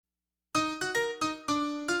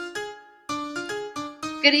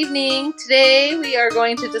Good evening. Today we are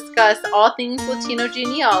going to discuss all things Latino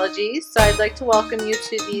genealogy. So I'd like to welcome you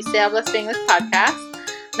to the Habla Spanglish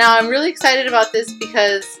podcast. Now I'm really excited about this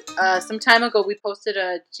because some time ago we posted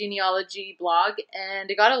a genealogy blog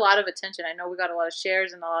and it got a lot of attention. I know we got a lot of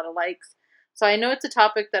shares and a lot of likes. So I know it's a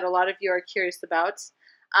topic that a lot of you are curious about.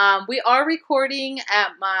 We are recording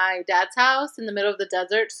at my dad's house in the middle of the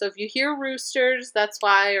desert. So if you hear roosters, that's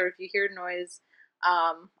why, or if you hear noise,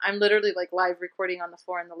 I'm literally like live recording on the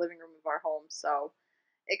floor in the living room of our home. So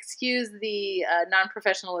excuse the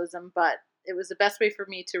non-professionalism, but it was the best way for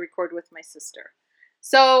me to record with my sister.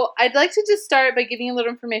 So I'd like to just start by giving you a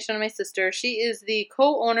little information on my sister. She is the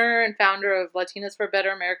co-owner and founder of Latinas for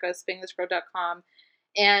Better America, SpanglishGrow.com,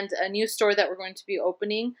 and a new store that we're going to be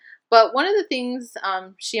opening. But one of the things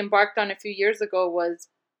she embarked on a few years ago was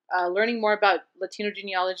learning more about Latino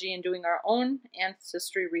genealogy and doing our own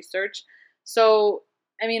ancestry research. So,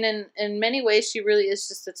 I mean, in many ways, she really is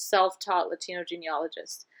just a self-taught Latino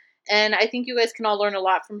genealogist. And I think you guys can all learn a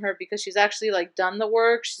lot from her because she's actually like done the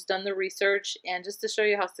work, she's done the research, and just to show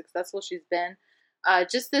you how successful she's been,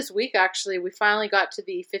 just this week actually, we finally got to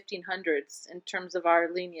the 1500s in terms of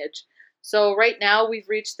our lineage. So right now we've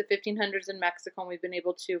reached the 1500s in Mexico, and we've been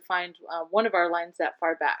able to find one of our lines that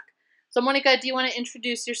far back. So Monica, do you want to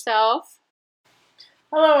introduce yourself?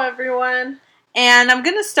 Hello, everyone. And I'm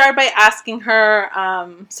going to start by asking her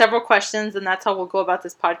several questions, and that's how we'll go about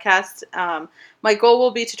this podcast. My goal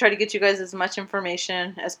will be to try to get you guys as much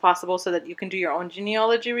information as possible so that you can do your own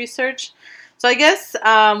genealogy research. So I guess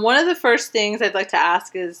one of the first things I'd like to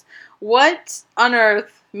ask is, what on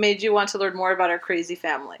earth made you want to learn more about our crazy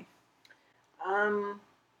family?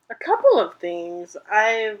 A couple of things.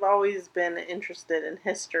 I've always been interested in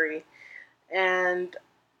history, and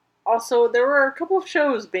also there were a couple of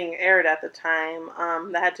shows being aired at the time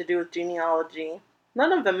that had to do with genealogy.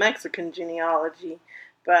 None of the Mexican genealogy,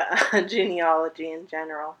 but genealogy in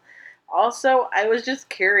general. Also, I was just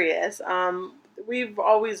curious. We've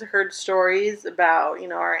always heard stories about,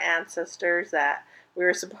 our ancestors that we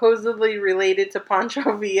were supposedly related to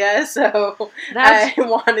Pancho Villa, so I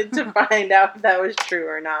wanted to find out if that was true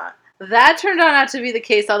or not. That turned out not to be the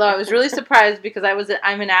case, although I was really surprised because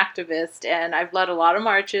I'm an activist and I've led a lot of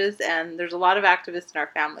marches and there's a lot of activists in our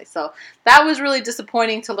family. So that was really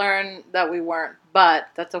disappointing to learn that we weren't, but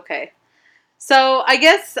that's okay. So I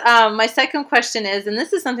guess my second question is, and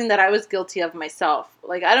this is something that I was guilty of myself.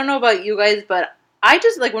 Like, I don't know about you guys, but I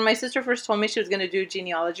just, like, when my sister first told me she was going to do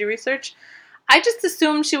genealogy research, I just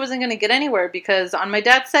assumed she wasn't going to get anywhere because on my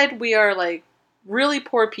dad's side, we are, like, really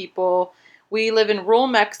poor people. We live in rural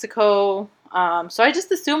Mexico. So I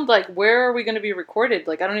just assumed, like, where are we going to be recorded?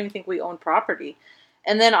 Like, I don't even think we own property.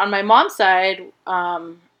 And then on my mom's side,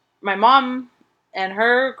 my mom and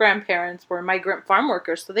her grandparents were migrant farm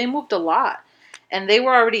workers, so they moved a lot. And they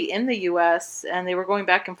were already in the U.S., and they were going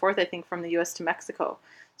back and forth, I think, from the U.S. to Mexico.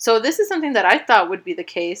 So this is something that I thought would be the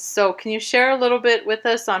case. So can you share a little bit with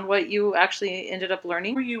us on what you actually ended up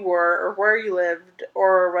learning? Who you were, or where you lived,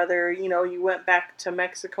 or whether, you went back to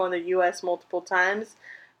Mexico and the U.S. multiple times.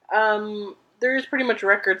 There's pretty much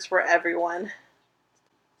records for everyone.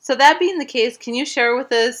 So that being the case, can you share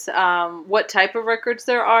with us what type of records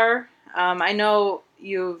there are? I know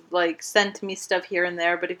you've sent me stuff here and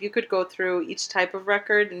there, but if you could go through each type of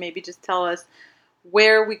record and maybe just tell us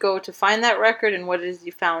where we go to find that record and what it is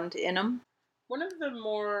you found in them. One of the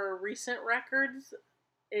more recent records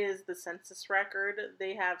is the census record.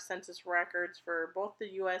 They have census records for both the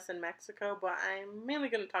U.S. and Mexico, but I'm mainly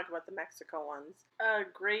going to talk about the Mexico ones. A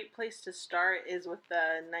great place to start is with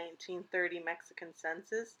the 1930 Mexican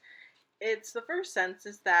census. It's the first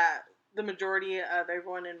census that the majority of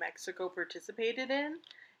everyone in Mexico participated in,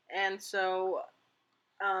 and so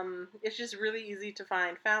it's just really easy to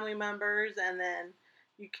find family members, and then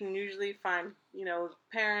you can usually find,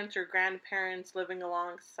 parents or grandparents living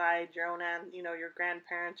alongside your own, your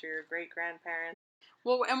grandparents or your great-grandparents.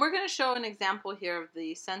 Well, and we're going to show an example here of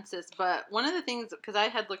the census, but one of the things, because I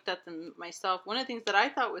had looked at them myself, one of the things that I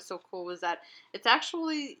thought was so cool was that it's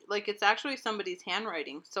actually somebody's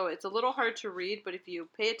handwriting. So it's a little hard to read, but if you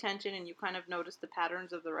pay attention and you kind of notice the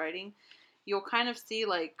patterns of the writing, you'll kind of see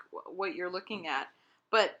what you're looking at.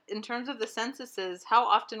 But in terms of the censuses, how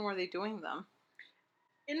often were they doing them?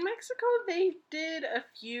 In Mexico, they did a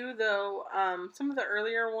few, though. Some of the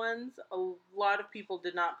earlier ones, a lot of people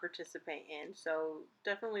did not participate in. So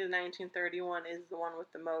definitely the 1931 is the one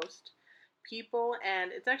with the most people,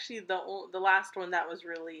 and it's actually the last one that was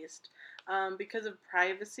released. Because of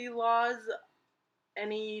privacy laws,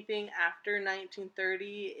 anything after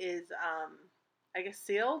 1930 is, I guess,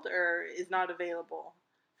 sealed or is not available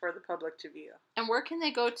for the public to view. And where can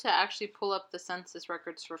they go to actually pull up the census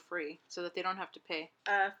records for free so that they don't have to pay?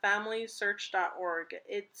 FamilySearch.org.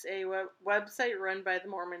 It's a website run by the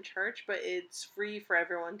Mormon Church, but it's free for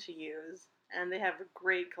everyone to use. And they have a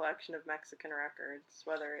great collection of Mexican records,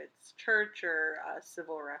 whether it's church or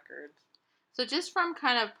civil records. So just from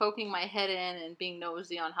kind of poking my head in and being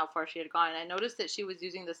nosy on how far she had gone, I noticed that she was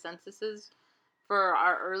using the censuses for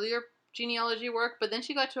our earlier genealogy work, but then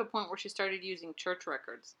she got to a point where she started using church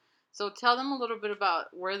records. So tell them a little bit about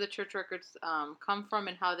where the church records come from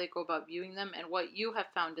and how they go about viewing them and what you have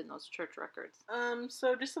found in those church records.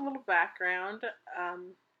 So just a little background.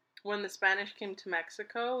 When the Spanish came to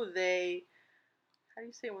Mexico, they, how do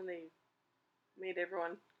you say when they made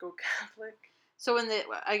everyone go Catholic? So when the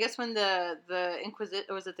Inquisition,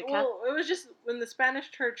 was it the Catholic? Well, it was just when the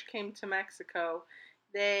Spanish church came to Mexico,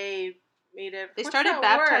 they made it. They started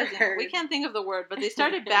baptizing. Word? We can't think of the word, but they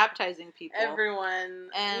started baptizing people. Everyone,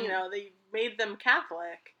 and they made them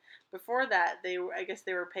Catholic. Before that, I guess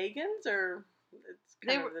they were pagans, or it's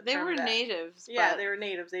kind of the they were natives. Yeah, they were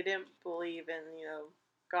natives. They didn't believe in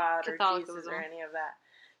God or Jesus or any of that.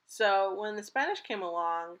 So when the Spanish came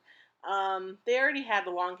along, they already had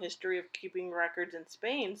a long history of keeping records in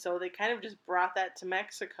Spain, so they kind of just brought that to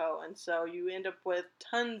Mexico, and so you end up with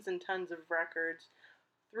tons and tons of records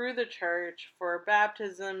through the church for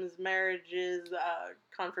baptisms, marriages,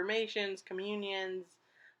 confirmations, communions,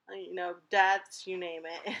 deaths, you name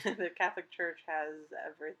it. The Catholic Church has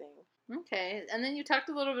everything. Okay, and then you talked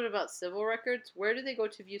a little bit about civil records. Where do they go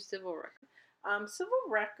to view civil records? Civil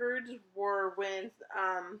records were when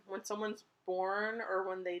someone's born or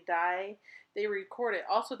when they die, they record it.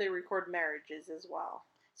 Also, they record marriages as well.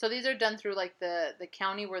 So these are done through like the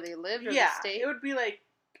county where they lived or the state? It would be like,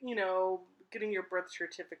 getting your birth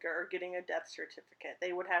certificate or getting a death certificate.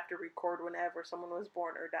 They would have to record whenever someone was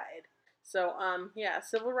born or died. So,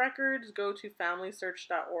 civil records go to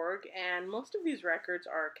FamilySearch.org, and most of these records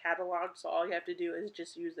are cataloged, so all you have to do is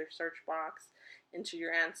just use their search box, enter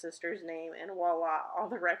your ancestor's name, and voila, all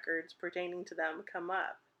the records pertaining to them come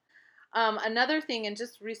up. Another thing, and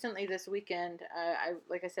just recently this weekend,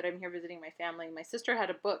 like I said, I'm here visiting my family. My sister had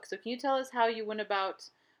a book, so can you tell us how you went about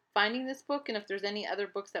finding this book, and if there's any other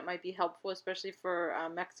books that might be helpful, especially for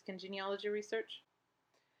Mexican genealogy research?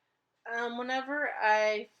 Whenever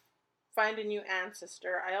I find a new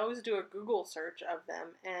ancestor, I always do a Google search of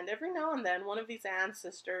them, and every now and then one of these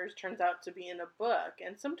ancestors turns out to be in a book,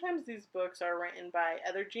 and sometimes these books are written by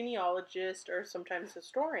other genealogists or sometimes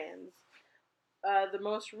historians. The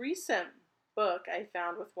most recent book I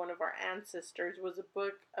found with one of our ancestors was a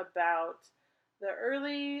book about the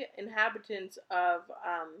early inhabitants of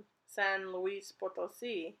San Luis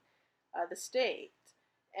Potosi, the state.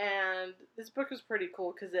 And this book was pretty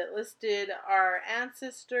cool because it listed our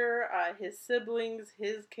ancestor, his siblings,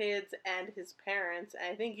 his kids, and his parents, and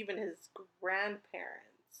I think even his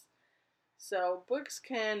grandparents. So books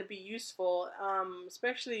can be useful,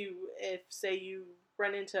 especially if, say, you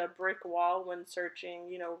run into a brick wall when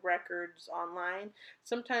searching, records online.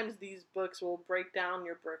 Sometimes these books will break down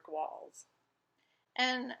your brick walls.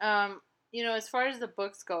 And, as far as the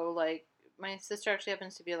books go, like, my sister actually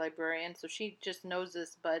happens to be a librarian, so she just knows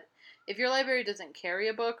this, but if your library doesn't carry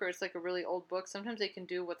a book or it's like a really old book, sometimes they can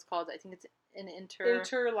do what's called, I think it's an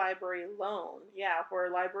interlibrary loan. Yeah, where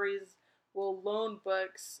libraries will loan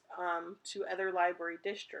books to other library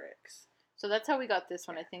districts. So that's how we got this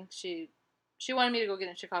one. I think she wanted me to go get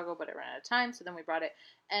it in Chicago, but I ran out of time, so then we brought it.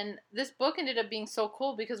 And this book ended up being so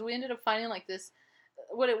cool because we ended up finding like this,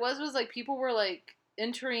 what it was like people were like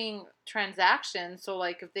entering transactions, so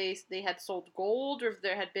like if they had sold gold or if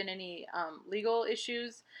there had been any legal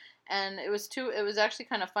issues, and it was actually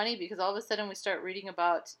kind of funny because all of a sudden we start reading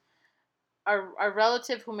about our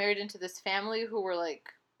relative who married into this family who were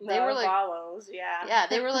like they were like Valos, yeah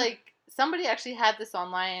they were like somebody actually had this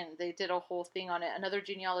online. They did a whole thing on it, another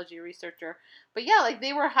genealogy researcher, but yeah, like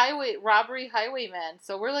they were robbery highwaymen.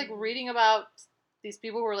 So we're like reading about these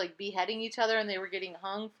people who were like beheading each other and they were getting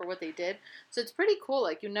hung for what they did. So it's pretty cool.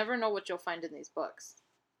 Like you never know what you'll find in these books.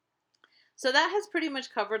 So that has pretty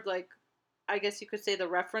much covered, like, I guess you could say the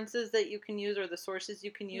references that you can use or the sources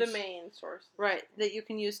you can use. The main sources. Right, that you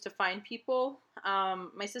can use to find people.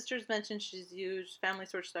 My sister's mentioned she's used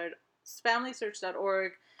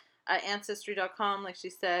FamilySearch.org, Ancestry.com, like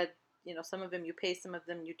she said. Some of them you pay, some of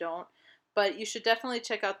them you don't. But you should definitely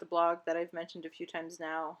check out the blog that I've mentioned a few times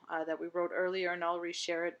now that we wrote earlier, and I'll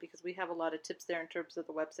reshare it because we have a lot of tips there in terms of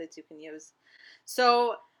the websites you can use.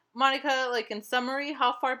 So, Monica, like in summary,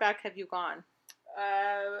 how far back have you gone?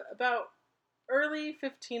 About early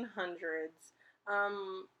 1500s.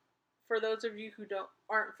 for those of you who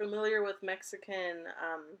aren't familiar with Mexican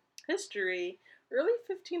history, early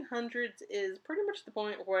 1500s is pretty much the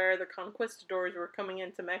point where the conquistadors were coming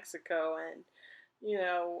into Mexico and,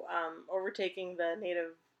 overtaking the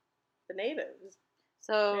natives.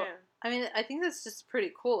 So, Yeah. I mean, I think that's just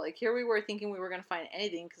pretty cool. Like, here we were thinking we were going to find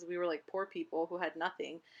anything because we were like poor people who had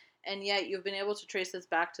nothing. And yet you've been able to trace this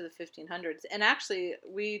back to the 1500s. And actually,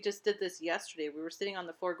 we just did this yesterday. We were sitting on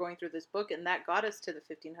the floor going through this book, and that got us to the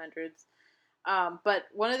 1500s. But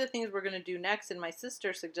one of the things we're going to do next, and my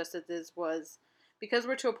sister suggested this, was because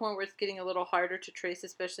we're to a point where it's getting a little harder to trace,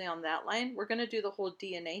 especially on that line, we're going to do the whole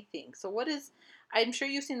DNA thing. So I'm sure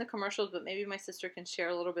you've seen the commercials, but maybe my sister can share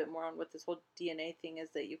a little bit more on what this whole DNA thing is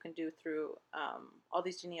that you can do through all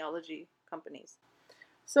these genealogy companies.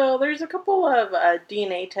 So there's a couple of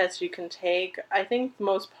DNA tests you can take. I think the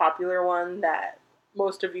most popular one that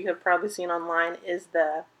most of you have probably seen online is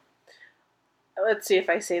let's see if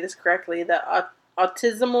I say this correctly, the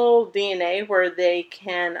autismal DNA, where they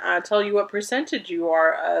can tell you what percentage you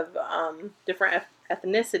are of different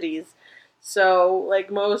ethnicities. So, like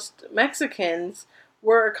most Mexicans,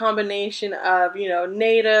 we're a combination of,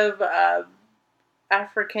 Native,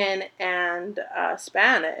 African, and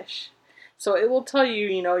Spanish. So it will tell you,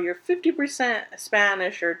 you're 50%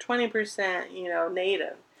 Spanish or 20%,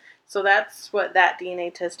 Native. So that's what that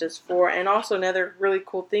DNA test is for. And also another really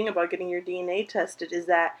cool thing about getting your DNA tested is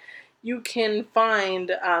that you can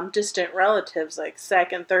find distant relatives, like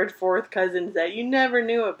second, third, fourth cousins that you never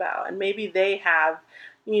knew about. And maybe they have,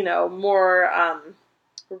 more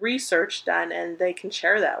research done and they can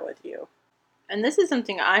share that with you. And this is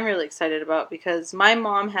something I'm really excited about because my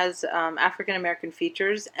mom has African American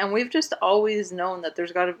features, and we've just always known that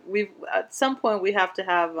at some point we have to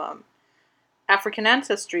have African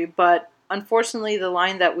ancestry, but unfortunately the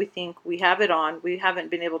line that we think we have it on, we haven't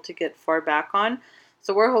been able to get far back on.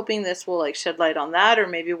 So we're hoping this will like shed light on that, or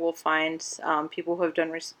maybe we'll find people who have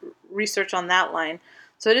done research on that line.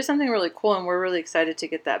 So it is something really cool, and we're really excited to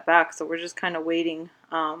get that back. So we're just kind of waiting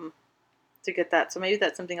to get that. So maybe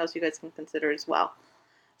that's something else you guys can consider as well.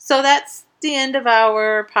 So that's the end of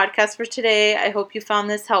our podcast for today. I hope you found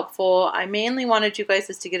this helpful. I mainly wanted you guys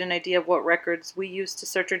to get an idea of what records we use to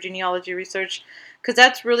search our genealogy research, because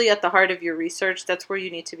that's really at the heart of your research. That's where you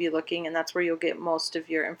need to be looking, and that's where you'll get most of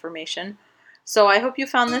your information. So I hope you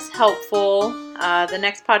found this helpful. The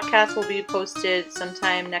next podcast will be posted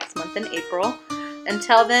sometime next month in April.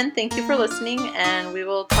 Until then, thank you for listening, and we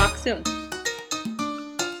will talk soon.